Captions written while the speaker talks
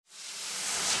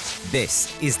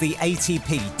This is the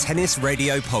ATP Tennis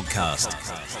Radio podcast.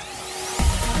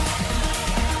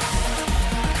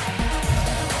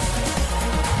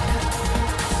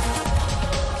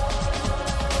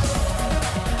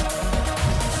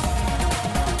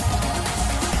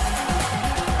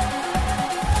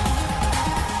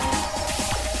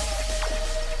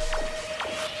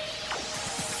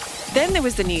 Then there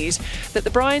was the news that the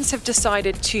Bryans have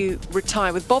decided to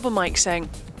retire, with Bob and Mike saying,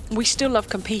 we still love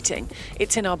competing,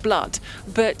 it's in our blood,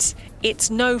 but it's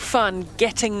no fun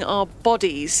getting our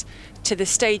bodies to the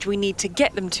stage we need to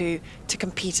get them to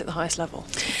compete at the highest level.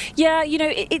 Yeah, you know,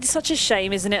 it's such a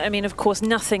shame, isn't it? I mean, of course,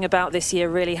 nothing about this year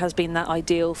really has been that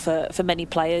ideal for many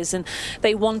players, and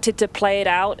they wanted to play it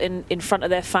out in front of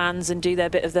their fans and do their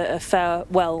bit of the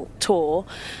farewell tour,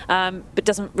 but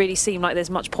doesn't really seem like there's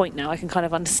much point now. I can kind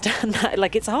of understand that.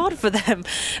 Like, it's hard for them.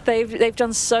 They've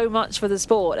done so much for the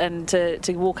sport, and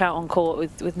to walk out on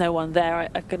court with no one there,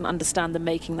 I can understand them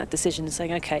making that decision and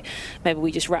saying, okay, maybe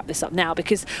we just wrap this up now,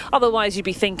 because otherwise you'd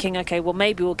be thinking, okay, well,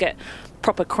 maybe we'll get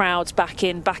proper crowds back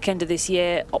end of this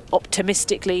year,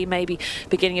 optimistically, maybe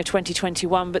beginning of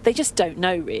 2021, but they just don't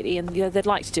know really, and you know, they'd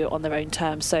like to do it on their own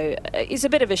terms. So it's a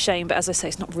bit of a shame, but as I say,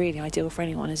 it's not really ideal for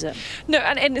anyone, is it? No,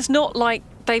 and it's not like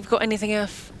they've got anything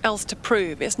else to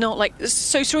prove. It's not like,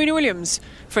 so Serena Williams,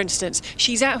 for instance,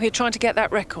 she's out here trying to get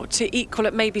that record, to equal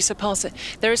it, maybe surpass it.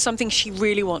 There is something she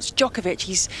really wants. Djokovic,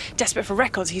 he's desperate for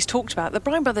records, he's talked about. The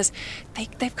Bryan brothers,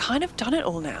 they've kind of done it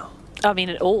all now. I mean,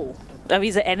 it all. I mean,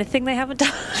 is there anything they haven't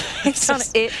done? They've done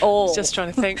it all. Just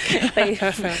trying to think. They've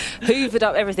hoovered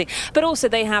up everything. But also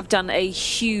they have done a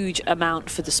huge amount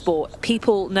for the sport.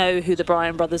 People know who the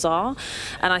Bryan brothers are,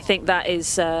 and I think that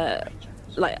is...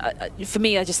 for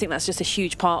me, I just think that's just a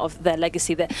huge part of their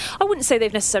legacy. That I wouldn't say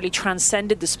they've necessarily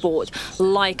transcended the sport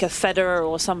like a Federer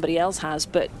or somebody else has,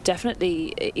 but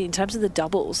definitely in terms of the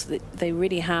doubles, they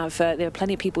really have. There are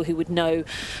plenty of people who would know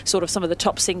sort of some of the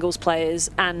top singles players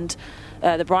and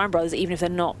the Bryan brothers, even if they're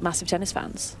not massive tennis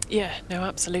fans. Yeah, no,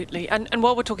 absolutely. And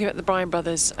while we're talking about the Bryan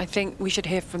brothers, I think we should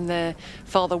hear from their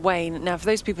father, Wayne. Now, for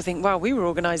those people who think, wow, we were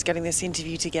organised getting this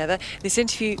interview together. This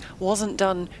interview wasn't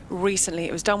done recently.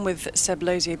 It was done with Seb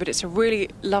Lauzier, but it's a really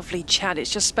lovely chat.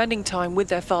 It's just spending time with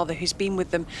their father, who's been with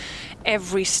them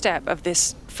every step of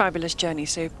this fabulous journey.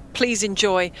 So please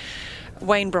enjoy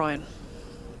Wayne Bryan.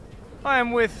 I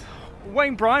am with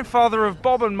Wayne Bryan, father of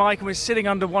Bob and Mike, and we're sitting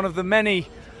under one of the many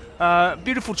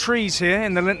beautiful trees here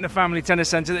in the Lintner Family Tennis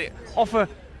Centre that offer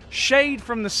shade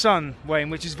from the sun,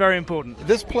 Wayne, which is very important.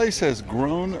 This place has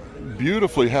grown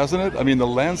beautifully, hasn't it? I mean, the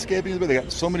landscaping, they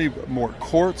got so many more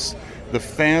courts. The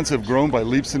fans have grown by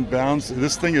leaps and bounds.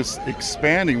 This thing is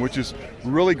expanding, which is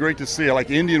really great to see.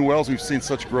 Like Indian Wells, we've seen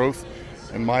such growth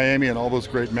in Miami and all those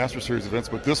great Master Series events,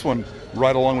 but this one,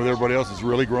 right along with everybody else, is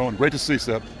really growing. Great to see,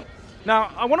 Seb.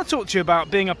 Now, I want to talk to you about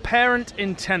being a parent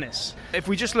in tennis. If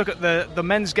we just look at the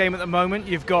men's game at the moment,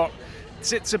 you've got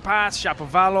Tsitsipas,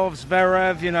 Shapovalov,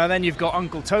 Zverev, you know, then you've got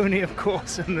Uncle Tony, of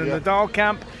course, and the Nadal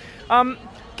camp.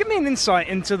 Give me an insight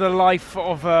into the life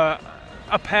of a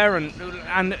parent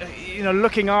and, you know,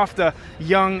 looking after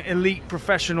young, elite,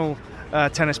 professional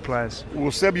tennis players. Well,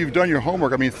 Seb, you've done your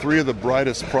homework. I mean, 3 of the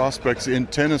brightest prospects in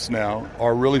tennis now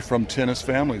are really from tennis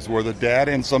families, where the dad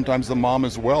and sometimes the mom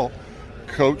as well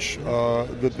coach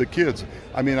the kids.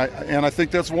 I mean, I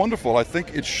think that's wonderful. I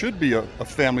think it should be a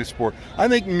family sport. I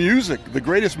think music, the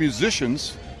greatest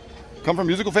musicians come from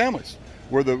musical families,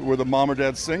 where the mom or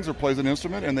dad sings or plays an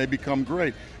instrument and they become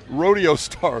great. Rodeo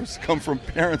stars come from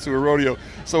parents who are rodeo.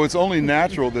 So it's only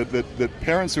natural that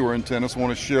parents who are in tennis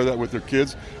want to share that with their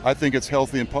kids. I think it's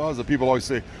healthy and positive. People always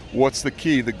say, what's the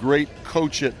key? The great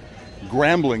coach at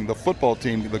Grambling, the football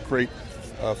team, the great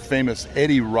famous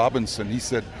Eddie Robinson, he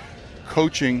said,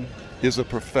 coaching is a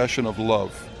profession of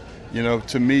love. You know,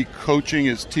 to me, coaching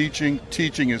is teaching,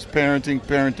 teaching is parenting,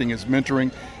 parenting is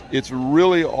mentoring. It's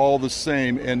really all the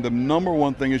same, and the number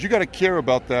one thing is you got to care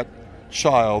about that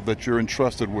child that you're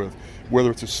entrusted with, whether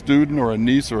it's a student or a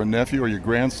niece or a nephew or your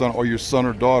grandson or your son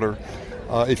or daughter.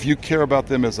 If you care about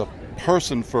them as a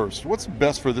person first, what's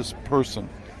best for this person,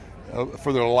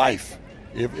 for their life?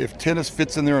 If tennis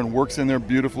fits in there and works in there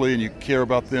beautifully and you care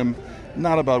about them,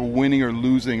 not about winning or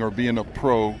losing or being a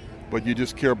pro, but you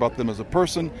just care about them as a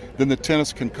person, then the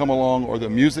tennis can come along, or the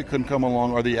music can come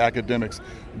along, or the academics.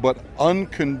 But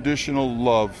unconditional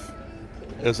love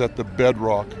is at the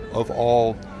bedrock of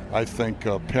all, I think,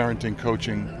 parenting,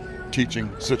 coaching, teaching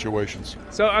situations.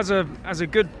 So as a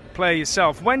good player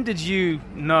yourself, when did you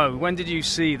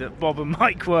see that Bob and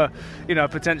Mike were, you know,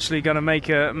 potentially going to make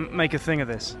a thing of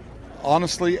this?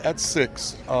 Honestly, at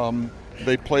 6.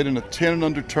 They played in a 10 and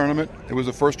under tournament. It was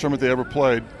the first tournament they ever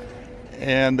played.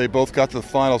 and they both got to the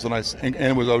finals, and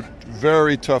it was a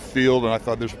very tough field, and I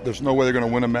thought there's no way they're going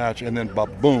to win a match, and then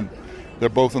boom, they're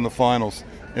both in the finals.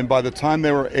 And by the time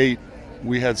they were 8,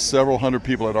 we had several hundred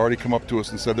people that had already come up to us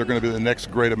and said they're going to be the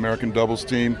next great American doubles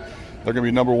team. They're going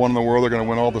to be number 1 in the world. They're going to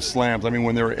win all the slams. I mean,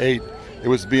 when they were 8, it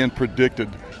was being predicted.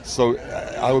 So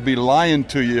I would be lying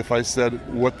to you if I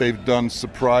said what they've done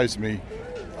surprised me.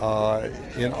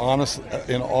 In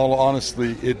all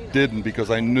honesty, it didn't, because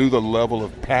I knew the level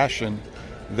of passion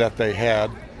that they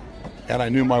had, and I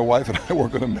knew my wife and I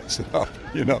weren't going to mess it up,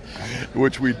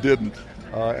 which we didn't.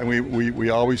 And we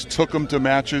always took them to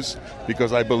matches,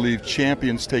 because I believe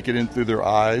champions take it in through their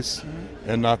eyes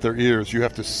and not their ears. You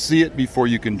have to see it before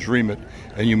you can dream it,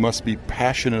 and you must be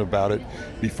passionate about it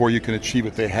before you can achieve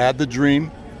it. They had the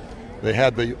dream, they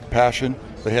had the passion,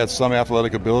 they had some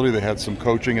athletic ability, they had some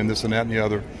coaching and this and that and the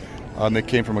other, and they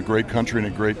came from a great country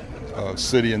and a great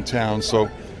city and town. So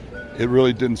it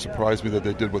really didn't surprise me that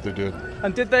they did what they did.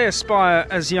 And did they aspire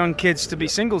as young kids to be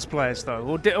singles players,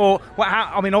 though?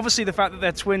 Obviously the fact that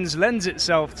they're twins lends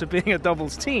itself to being a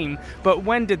doubles team, but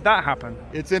when did that happen?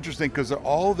 It's interesting, because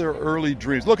all their early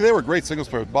dreams, look, they were great singles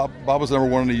players. Bob was number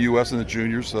 1 in the U.S. in the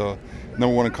juniors, number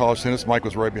 1 in college tennis. Mike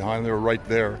was right behind them. They were right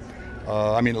there.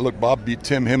 Look, Bob beat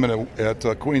Tim Himmin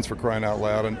at Queens, for crying out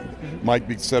loud, and Mike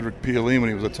beat Cedric Pioline when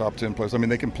he was a top 10 player. I mean,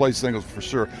 they can play singles for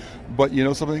sure. But you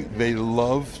know something? They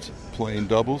loved playing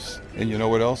doubles, and you know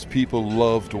what else? People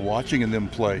loved watching them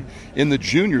play. In the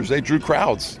juniors, they drew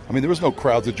crowds. I mean, there was no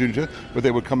crowds at juniors, but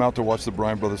they would come out to watch the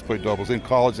Bryan brothers play doubles. In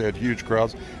college, they had huge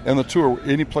crowds. And the tour,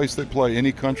 any place they play,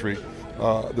 any country,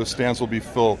 the stands will be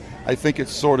full. I think it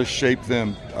sort of shaped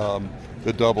them,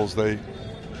 the doubles.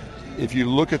 If you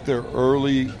look at their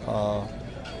early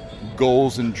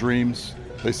goals and dreams,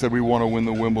 they said, we want to win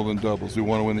the Wimbledon doubles, we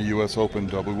want to win the U.S. Open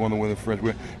double, we want to win the French,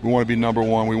 we want to be number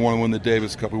 1, we want to win the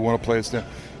Davis Cup, we want to play a stand.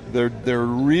 Their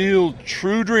real,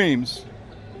 true dreams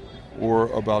were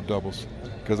about doubles,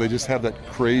 because they just have that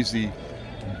crazy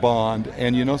bond.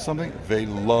 And you know something? They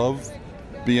love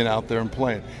being out there and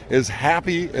playing. As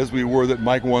happy as we were that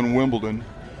Mike won Wimbledon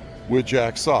with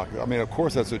Jack Sock, I mean, of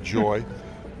course that's a joy,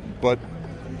 but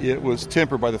it was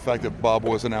tempered by the fact that Bob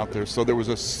wasn't out there. So there was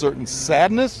a certain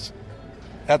sadness.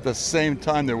 At the same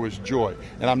time, there was joy.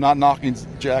 And I'm not knocking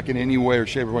Jack in any way or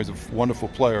shape or form. He's a wonderful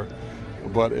player.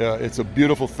 But it's a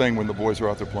beautiful thing when the boys are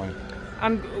out there playing.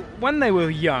 And when they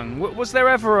were young, was there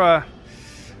ever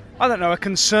a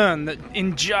concern that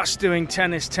in just doing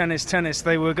tennis,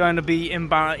 they were going to be they were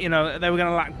going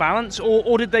to lack balance?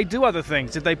 Or did they do other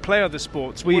things? Did they play other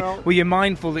sports? Were you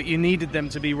mindful that you needed them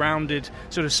to be rounded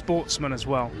sort of sportsmen as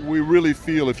well? We really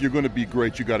feel if you're going to be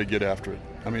great, you got to get after it.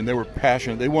 I mean, they were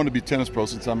passionate. They wanted to be tennis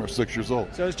pros since they were 6 years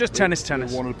old. So it's just tennis. They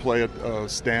wanted to play at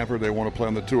Stanford. They want to play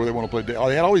on the tour. They want to play. They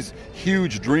had all these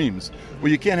huge dreams.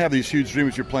 Well, you can't have these huge dreams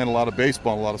if you're playing a lot of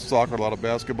baseball, a lot of soccer, a lot of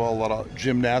basketball, a lot of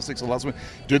gymnastics, a lot of swimming.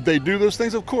 Did they do those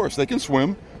things? Of course. They can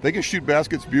swim. They can shoot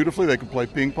baskets beautifully. They can play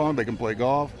ping pong. They can play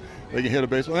golf. They can hit a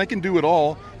baseball. They can do it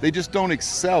all. They just don't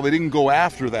excel. They didn't go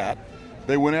after that.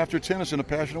 They went after tennis in a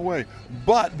passionate way.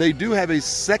 But they do have a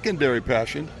secondary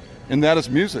passion, and that is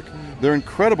music. They're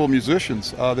incredible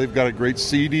musicians. They've got a great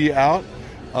CD out.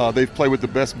 They've played with the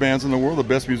best bands in the world, the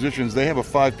best musicians. They have a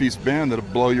 5-piece band that'll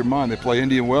blow your mind. They play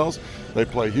Indian Wells. They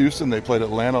play Houston. They played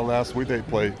Atlanta last week. They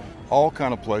play all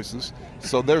kind of places.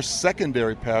 So their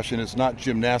secondary passion is not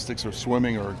gymnastics or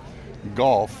swimming or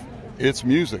golf. It's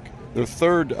music. Their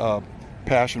third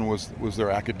passion was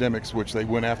their academics, which they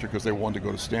went after because they wanted to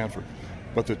go to Stanford.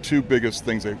 But the two biggest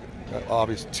things,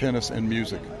 obviously, tennis and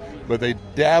music. But they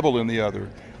dabble in the other.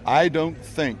 I don't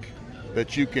think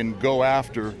that you can go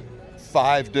after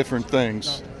 5 different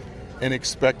things and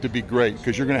expect to be great,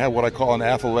 because you're going to have what I call an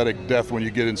athletic death when you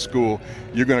get in school.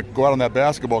 You're going to go out on that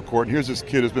basketball court, and here's this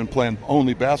kid who's been playing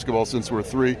only basketball since we're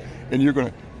 3, and you're going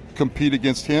to compete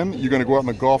against him. You're going to go out on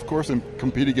the golf course and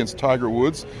compete against Tiger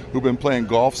Woods, who's been playing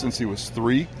golf since he was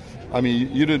 3. I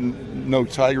mean, you didn't know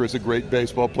Tiger as a great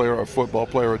baseball player or a football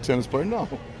player or a tennis player. No,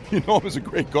 you know him as a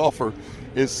great golfer.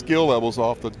 His skill level's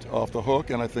off the hook,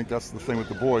 and I think that's the thing with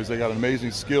the boys. They got an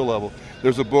amazing skill level.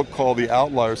 There's a book called The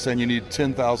Outlier saying you need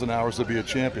 10,000 hours to be a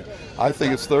champion. I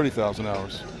think it's 30,000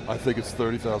 hours. I think it's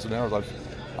 30,000 hours.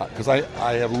 Because I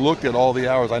have looked at all the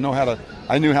hours. I knew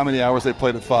how many hours they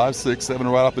played at 5, 6, 7,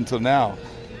 right up until now,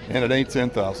 and it ain't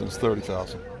 10,000. It's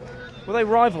 30,000. Were they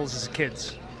rivals as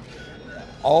kids?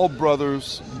 All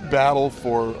brothers battle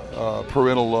for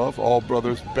parental love. All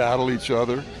brothers battle each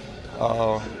other.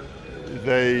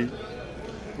 They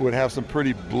would have some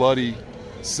pretty bloody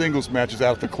singles matches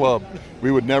out at the club.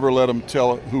 We would never let them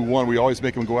tell who won. We always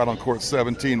make them go out on court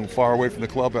 17, far away from the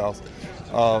clubhouse.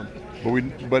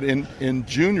 But in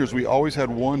juniors, we always had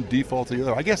one default to the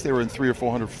other. I guess they were in 300 or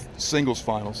 400 singles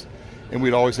finals, and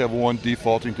we'd always have one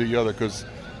defaulting to the other because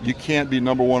you can't be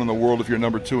number one in the world if you're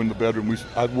number two in the bedroom.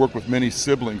 I've worked with many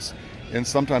siblings, and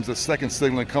sometimes the second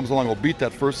sibling comes along, will beat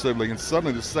that first sibling, and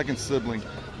suddenly the second sibling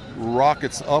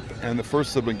rockets up and the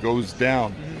first sibling goes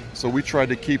down. So we tried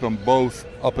to keep them both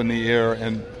up in the air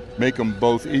and make them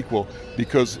both equal,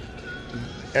 because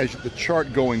as the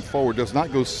chart going forward does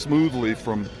not go smoothly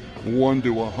from 1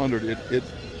 to 100.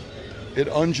 It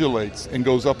undulates and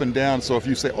goes up and down. So if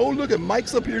you say, oh, look at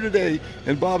Mike's up here today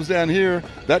and Bob's down here,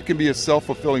 that can be a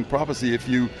self-fulfilling prophecy if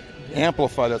you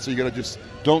amplify that. So you got to just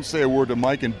don't say a word to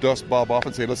Mike and dust Bob off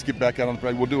and say, let's get back out on the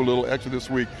track. We'll do a little extra this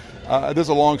week. There's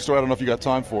a long story. I don't know if you got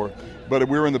time for it. But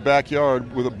we were in the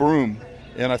backyard with a broom,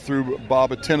 and I threw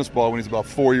Bob a tennis ball when he's about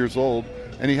 4 years old.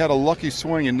 And he had a lucky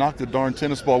swing and knocked the darn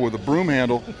tennis ball with a broom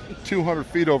handle 200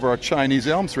 feet over our Chinese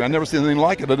elm tree. I've never seen anything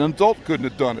like it. An adult couldn't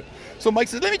have done it. So Mike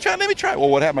said, let me try. Well,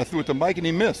 what happened? I threw it to Mike, and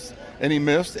he missed. And he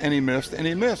missed, and he missed, and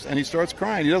he missed. And he starts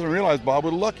crying. He doesn't realize Bob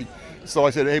was lucky. So I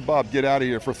said, hey, Bob, get out of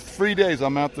here. For 3 days,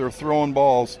 I'm out there throwing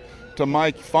balls to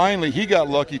Mike. Finally, he got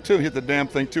lucky, too. Hit the damn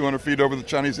thing 200 feet over the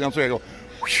Chinese elm tree. I go,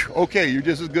 okay, you're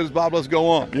just as good as Bob. Let's go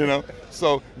on, you know.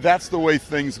 So that's the way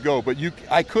things go. But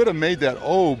I could have made that,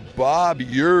 oh, Bob,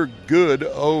 you're good.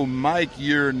 Oh, Mike,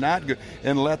 you're not good.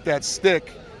 And let that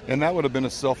stick. And that would have been a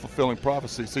self-fulfilling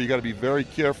prophecy. So you got to be very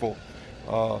careful.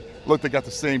 Look, they got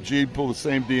the same gene pool, the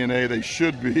same DNA. They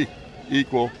should be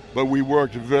equal. But we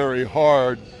worked very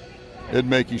hard at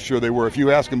making sure they were. If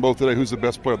you ask them both today who's the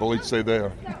best player, they'll each say they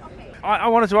are. I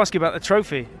wanted to ask you about the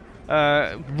trophy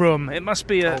room. It must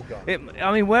be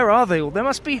where are they all? There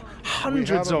must be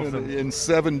hundreds of them. In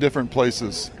 7 different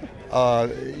places.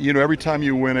 Every time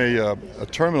you win a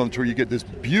tournament on the tour, you get this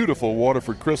beautiful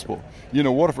Waterford crystal.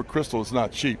 Waterford crystal is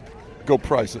not cheap. Go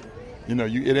price it.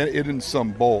 It in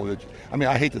some bowl.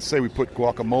 I hate to say we put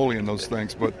guacamole in those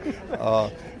things, but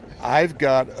I've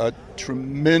got a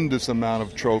tremendous amount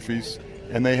of trophies,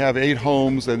 and they have 8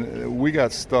 homes, and we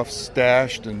got stuff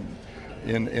stashed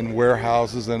in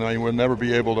warehouses, and we'll never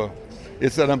be able to.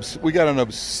 We got an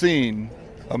obscene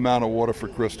amount of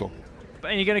Waterford crystal.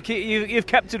 And you're going to keep. You've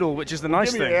kept it all, which is the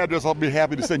nice thing. Give me your address. I'll be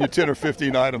happy to send you 10 or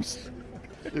 15 items.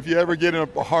 If you ever get in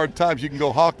hard times, you can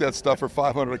go hawk that stuff for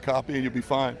 $500 a copy, and you'll be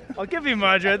fine. I'll give you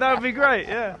my address. That would be great.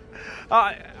 Yeah.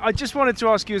 I just wanted to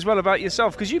ask you as well about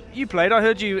yourself, because you played. I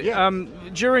heard you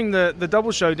during the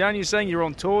double showdown. You saying you're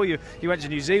on tour. You went to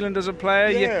New Zealand as a player.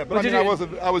 Yeah, but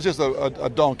I was just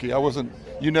a donkey. I wasn't.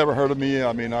 You never heard of me.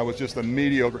 I was just a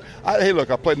mediocre. Hey, look,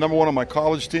 I played number 1 on my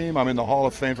college team. I'm in the Hall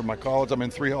of Fame for my college. I'm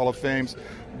in 3 Hall of Fames.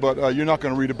 But you're not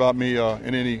going to read about me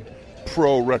in any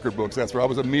pro record books. That's right. I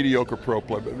was a mediocre pro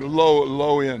player, but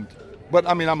low end. But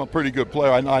I'm a pretty good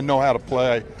player. I know how to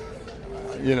play.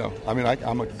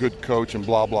 I'm a good coach and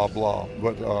blah blah blah.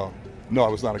 But no, I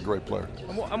was not a great player.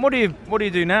 And what do you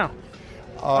do now?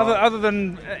 Other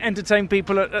than entertain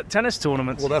people at tennis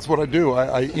tournaments? Well, that's what I do.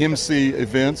 I MC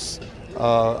events.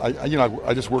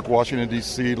 I just worked Washington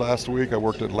D.C. last week. I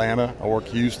worked Atlanta. I worked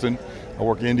Houston. I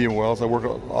work Indian Wells.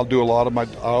 I'll do a lot of my.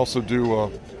 I also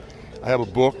do. I have a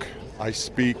book. I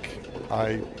speak.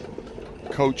 I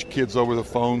coach kids over the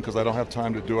phone because I don't have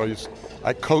time to do.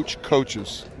 I coach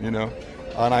coaches.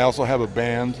 And I also have a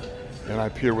band, and I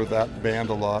appear with that band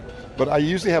a lot. But I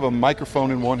usually have a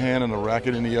microphone in one hand and a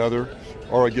racket in the other,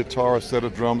 or a guitar, a set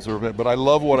of drums, But I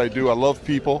love what I do. I love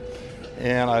people,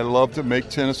 and I love to make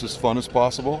tennis as fun as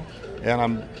possible. And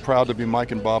I'm proud to be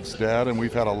Mike and Bob's dad, and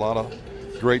we've had a lot of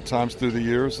great times through the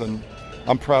years, and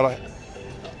I'm proud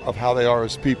of how they are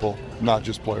as people, not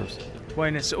just players.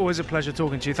 Wayne, it's always a pleasure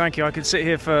talking to you. Thank you. I could sit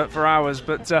here for hours,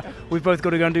 but we've both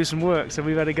got to go and do some work, so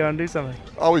we better go and do something.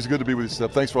 Always good to be with you,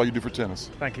 Seb. Thanks for all you do for tennis.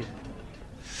 Thank you.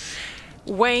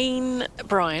 Wayne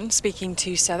Bryan speaking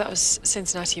to Seb. That was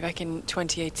Cincinnati back in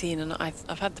 2018, and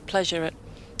I've had the pleasure at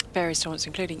various tournaments,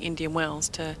 including Indian Wells,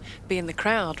 to be in the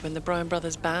crowd when the Bryan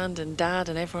Brothers band and dad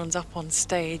and everyone's up on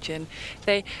stage, and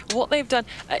what they've done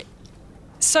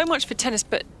so much for tennis,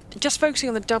 but just focusing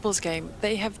on the doubles game,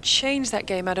 they have changed that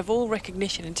game out of all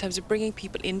recognition in terms of bringing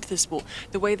people into the sport,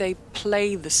 the way they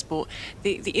play the sport,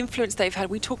 the influence they've had.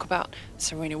 We talk about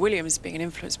Serena Williams being an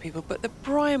influence on people, but the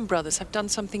Bryan Brothers have done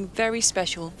something very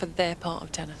special for their part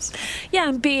of tennis. Yeah,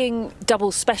 and being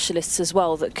doubles specialists as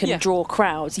well that can draw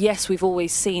crowds. Yes, we've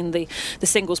always seen the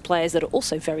singles players that are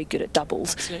also very good at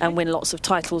doubles and win lots of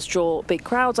titles, draw big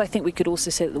crowds. I think we could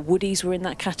also say that the Woodies were in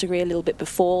that category a little bit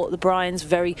before. The Bryans,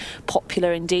 very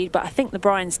popular indeed. speed, but I think the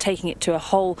Bryans taking it to a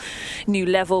whole new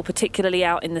level, particularly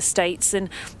out in the States. And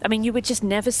I mean, you would just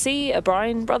never see a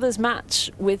Bryan Brothers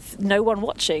match with no one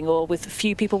watching or with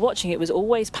few people watching. It was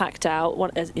always packed out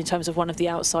in terms of one of the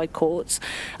outside courts.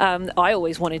 I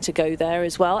always wanted to go there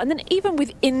as well. And then even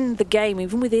within the game,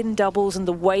 even within doubles, and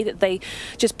the way that they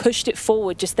just pushed it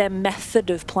forward, just their method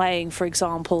of playing, for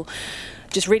example,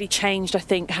 just really changed, I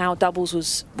think, how doubles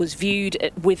was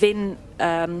viewed within,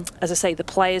 as I say, the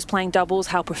players playing doubles,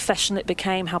 how professional it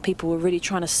became, how people were really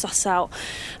trying to suss out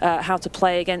how to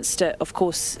play against, of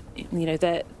course,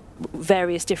 their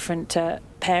various different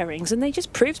pairings, and they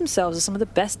just proved themselves as some of the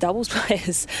best doubles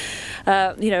players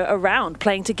around,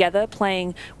 playing together,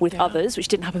 playing with others, which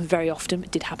didn't happen very often.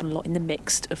 It did happen a lot in the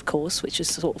mixed, of course, which is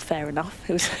sort of fair enough.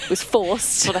 It was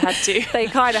forced. Sort of had to. They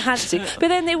kind of had to. But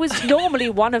then there was normally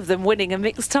one of them winning a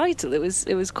mixed title. It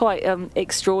was quite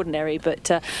extraordinary. But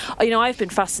I've been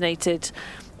fascinated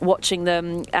watching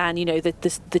them, and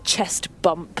the chest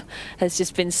bump has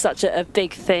just been such a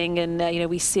big thing, and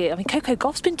we see it. I mean, Coco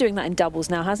Gauff's been doing that in doubles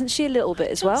now, hasn't she, a little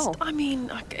bit as well? I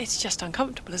mean, it's just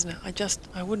uncomfortable, isn't it?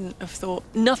 I wouldn't have thought,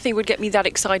 nothing would get me that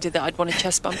excited that I'd want to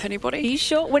chest bump anybody. Are you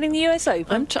sure? Winning the US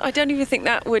Open? I don't even think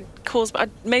that would cause.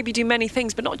 I'd maybe do many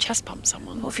things, but not chest bump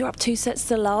someone. What if you're up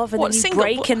 2-0 and then you single?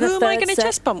 break in the third set? Who am I going to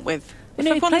chest bump with?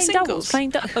 Playing doubles. Playing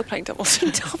doubles.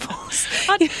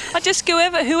 I'd just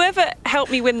whoever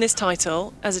helped me win this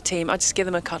title as a team, I'd just give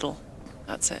them a cuddle.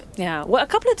 That's it. Yeah. Well, a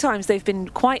couple of times they've been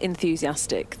quite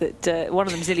enthusiastic. That one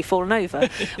of them's nearly fallen over,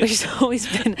 which has always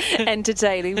been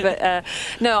entertaining. But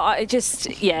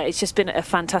it's just been a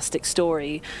fantastic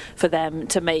story for them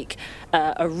to make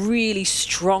a really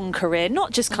strong career,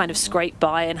 not just kind of scrape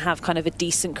by and have kind of a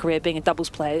decent career being a doubles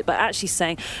player, but actually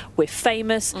saying we're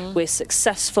famous, we're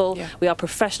successful, we are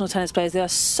professional tennis players. They are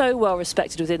so well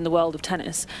respected within the world of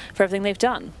tennis for everything they've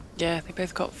done. Yeah, they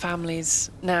both got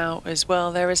families now as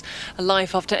well. There is a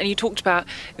life after, and you talked about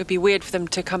it would be weird for them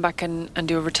to come back and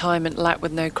do a retirement lap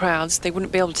with no crowds. They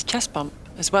wouldn't be able to chest bump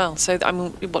as well. So, I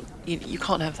mean, you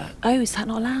can't have that. Oh, is that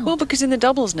not allowed? Well, because in the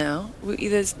doubles now,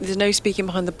 there's no speaking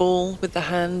behind the ball with the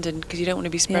hand, and because you don't want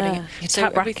to be spreading it. You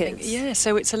tap rackets. Yeah,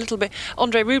 so it's a little bit.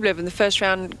 Andrei Rublev in the first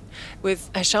round with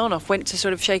Hashanov went to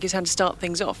sort of shake his hand to start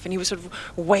things off, and he was sort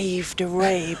of waved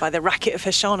away by the racket of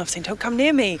Hashanov, saying, "Don't come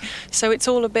near me." So it's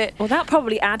all a bit. Well, that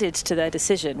probably added to their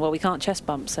decision. Well, we can't chest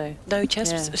bump, so no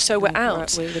chest. So we're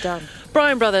out. We were done.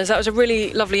 Bryan Brothers, that was a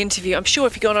really lovely interview. I'm sure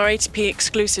if you go on our ATP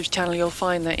Exclusives channel, you'll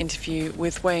find that interview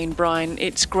with Wayne Bryan.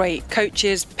 It's great.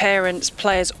 Coaches, parents,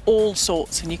 players, all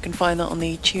sorts, and you can find that on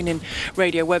the TuneIn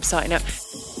Radio website now.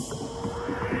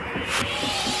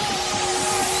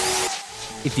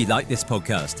 If you like this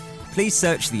podcast, please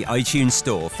search the iTunes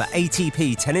store for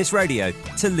ATP Tennis Radio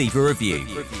to leave a review.